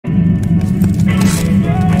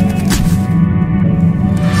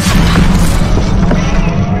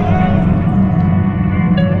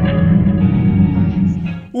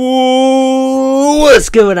What's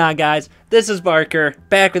going on, guys? This is Barker,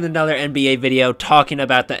 back with another NBA video talking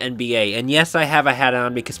about the NBA. And yes, I have a hat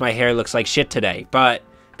on because my hair looks like shit today, but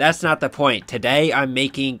that's not the point. Today, I'm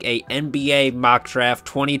making a NBA mock draft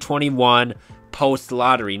 2021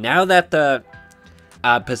 post-lottery. Now that the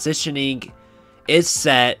positioning is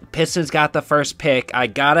set, Pistons got the first pick, I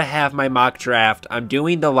gotta have my mock draft. I'm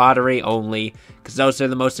doing the lottery only because those are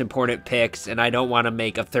the most important picks, and I don't want to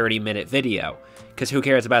make a 30-minute video because who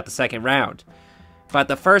cares about the second round? But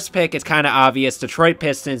the first pick is kind of obvious. Detroit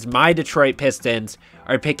Pistons, my Detroit Pistons,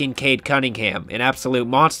 are picking Cade Cunningham, an absolute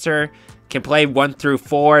monster. Can play 1 through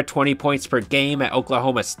 4, 20 points per game at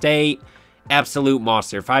Oklahoma State. Absolute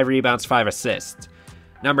monster. 5 rebounds, 5 assists.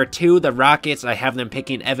 Number 2, the Rockets, I have them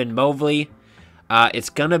picking Evan Mobley. It's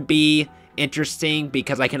going to be interesting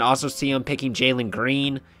because I can also see them picking Jalen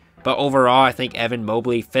Green. But overall, I think Evan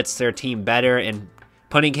Mobley fits their team better, and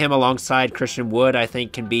putting him alongside Christian Wood, I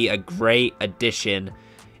think, can be a great addition,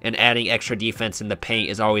 and adding extra defense in the paint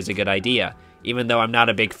is always a good idea, even though I'm not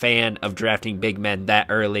a big fan of drafting big men that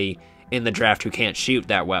early in the draft who can't shoot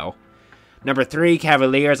that well. Number 3,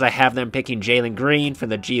 Cavaliers, I have them picking Jalen Green from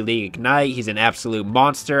the G League Ignite. He's an absolute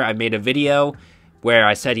monster. I made a video where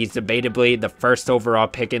I said he's debatably the first overall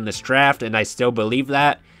pick in this draft, and I still believe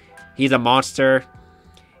that. He's a monster.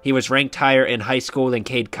 He was ranked higher in high school than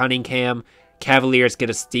Cade Cunningham. Cavaliers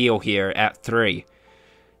get a steal here at 3.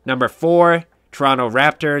 Number 4, Toronto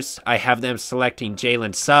Raptors. I have them selecting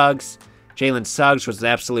Jalen Suggs. Jalen Suggs was an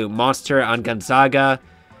absolute monster on Gonzaga.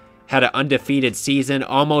 Had an undefeated season,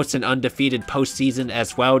 almost an undefeated postseason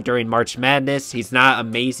as well during March Madness. He's not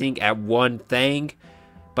amazing at one thing,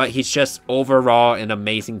 but he's just overall an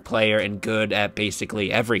amazing player and good at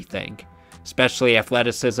basically everything, especially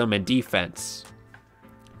athleticism and defense.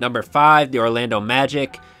 Number 5, the Orlando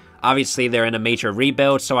Magic. Obviously, they're in a major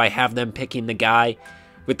rebuild, so I have them picking the guy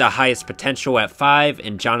with the highest potential at 5,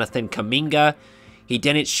 in Jonathan Kuminga. He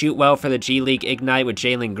didn't shoot well for the G League Ignite with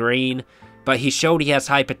Jalen Green, but he showed he has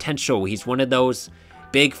high potential. He's one of those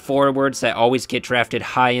big forwards that always get drafted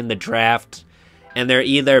high in the draft, and they're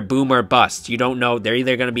either boom or bust. You don't know. They're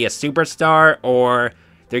either going to be a superstar or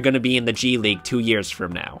they're going to be in the G League 2 years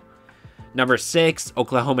from now. Number 6,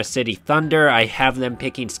 Oklahoma City Thunder. I have them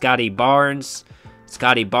picking Scotty Barnes.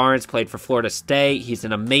 Scotty Barnes played for Florida State. He's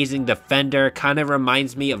an amazing defender. Kind of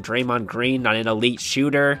reminds me of Draymond Green, not an elite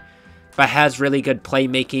shooter, but has really good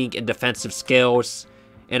playmaking and defensive skills.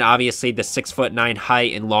 And obviously the 6'9"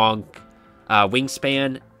 height and long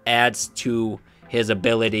wingspan adds to his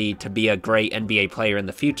ability to be a great NBA player in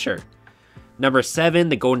the future. Number 7,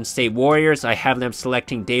 the Golden State Warriors. I have them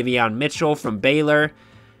selecting Davion Mitchell from Baylor.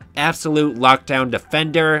 Absolute lockdown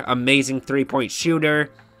defender, amazing three-point shooter.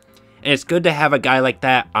 And it's good to have a guy like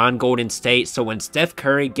that on Golden State, so when Steph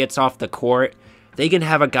Curry gets off the court, they can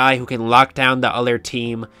have a guy who can lock down the other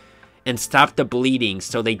team and stop the bleeding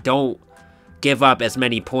so they don't give up as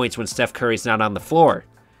many points when Steph Curry's not on the floor.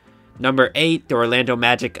 Number 8, the Orlando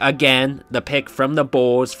Magic again, the pick from the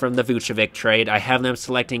Bulls from the Vucevic trade. I have them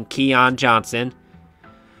selecting Keon Johnson.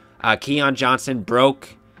 Keon Johnson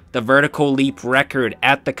broke the vertical leap record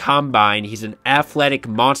at the Combine. He's an athletic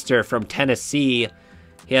monster from Tennessee.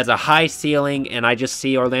 He has a high ceiling, and I just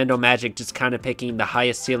see Orlando Magic just kind of picking the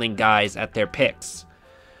highest ceiling guys at their picks.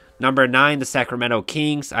 Number 9, the Sacramento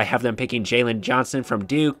Kings. I have them picking Jalen Johnson from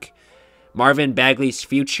Duke. Marvin Bagley's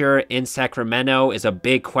future in Sacramento is a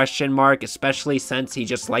big question mark, especially since he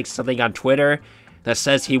just likes something on Twitter that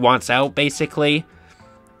says he wants out, basically.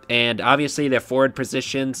 And obviously their forward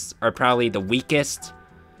positions are probably the weakest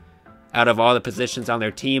out of all the positions on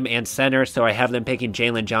their team, and center, so I have them picking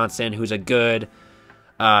Jalen Johnson, who's a good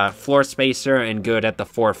floor spacer and good at the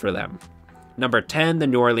 4 for them. Number 10, the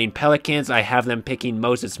New Orleans Pelicans. I have them picking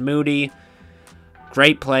Moses Moody.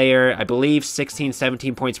 Great player. I believe 16,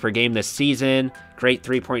 17 points per game this season. Great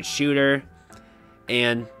three-point shooter.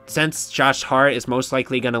 And since Josh Hart is most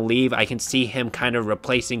likely going to leave, I can see him kind of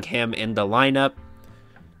replacing him in the lineup.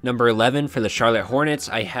 Number 11, for the Charlotte Hornets,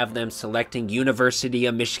 I have them selecting University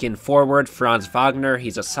of Michigan forward Franz Wagner.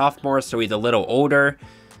 He's a sophomore, so he's a little older,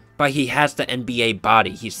 but he has the NBA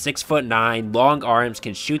body. He's 6'9", long arms,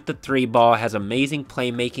 can shoot the 3 ball, has amazing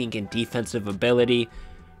playmaking and defensive ability,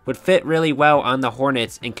 would fit really well on the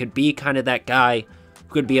Hornets, and could be kind of that guy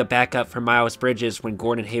who could be a backup for Miles Bridges when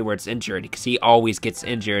Gordon Hayward's injured, because he always gets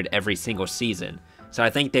injured every single season. So I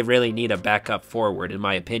think they really need a backup forward, in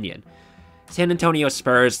my opinion. San Antonio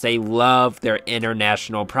Spurs, they love their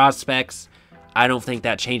international prospects. I don't think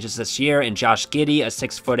that changes this year, and Josh Giddey, a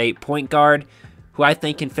 6'8" point guard, who I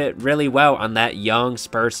think can fit really well on that young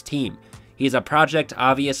Spurs team. He's a project,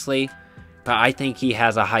 obviously, but I think he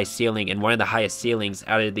has a high ceiling, and one of the highest ceilings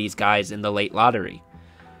out of these guys in the late lottery.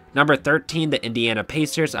 Number 13, the Indiana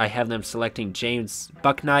Pacers. I have them selecting James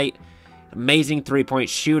Bucknight. Amazing three-point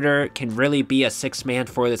shooter. Can really be a six-man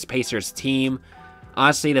for this Pacers team.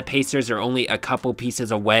 Honestly, the Pacers are only a couple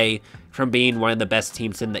pieces away from being one of the best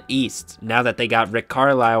teams in the East, now that they got Rick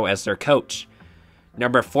Carlisle as their coach.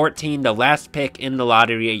 Number 14, the last pick in the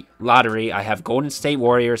lottery, I have Golden State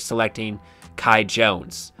Warriors selecting Kai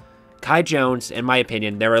Jones. Kai Jones, in my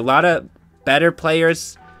opinion, there are a lot of better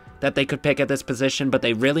players that they could pick at this position, but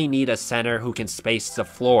they really need a center who can space the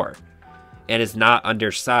floor and is not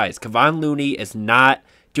undersized. Kevon Looney is not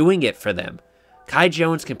doing it for them. Kai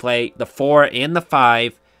Jones can play the 4 and the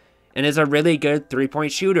 5 and is a really good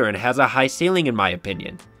three-point shooter and has a high ceiling in my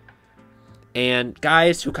opinion. And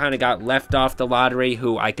guys who kind of got left off the lottery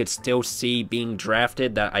who I could still see being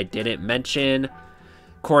drafted that I didn't mention.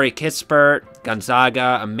 Corey Kispert,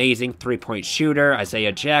 Gonzaga, amazing three-point shooter.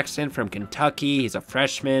 Isaiah Jackson from Kentucky, he's a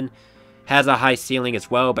freshman. Has a high ceiling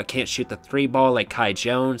as well, but can't shoot the three ball like Kai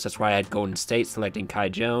Jones. That's why I had Golden State selecting Kai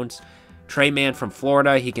Jones. Trey Mann from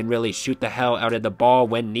Florida, he can really shoot the hell out of the ball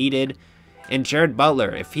when needed. And Jared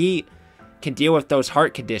Butler, if he can deal with those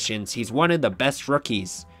heart conditions, he's one of the best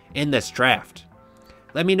rookies in this draft.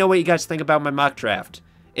 Let me know what you guys think about my mock draft.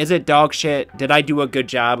 Is it dog shit? Did I do a good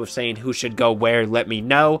job of saying who should go where? Let me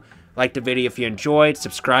know. Like the video if you enjoyed.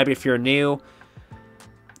 Subscribe if you're new.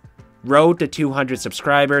 Road to 200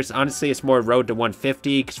 subscribers. Honestly, it's more road to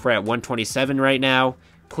 150 because we're at 127 right now.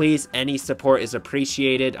 Please, any support is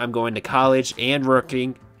appreciated. I'm going to college and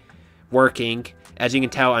working. As you can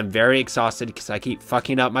tell, I'm very exhausted because I keep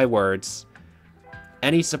fucking up my words.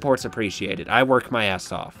 Any support's appreciated. I work my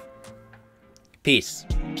ass off. Peace.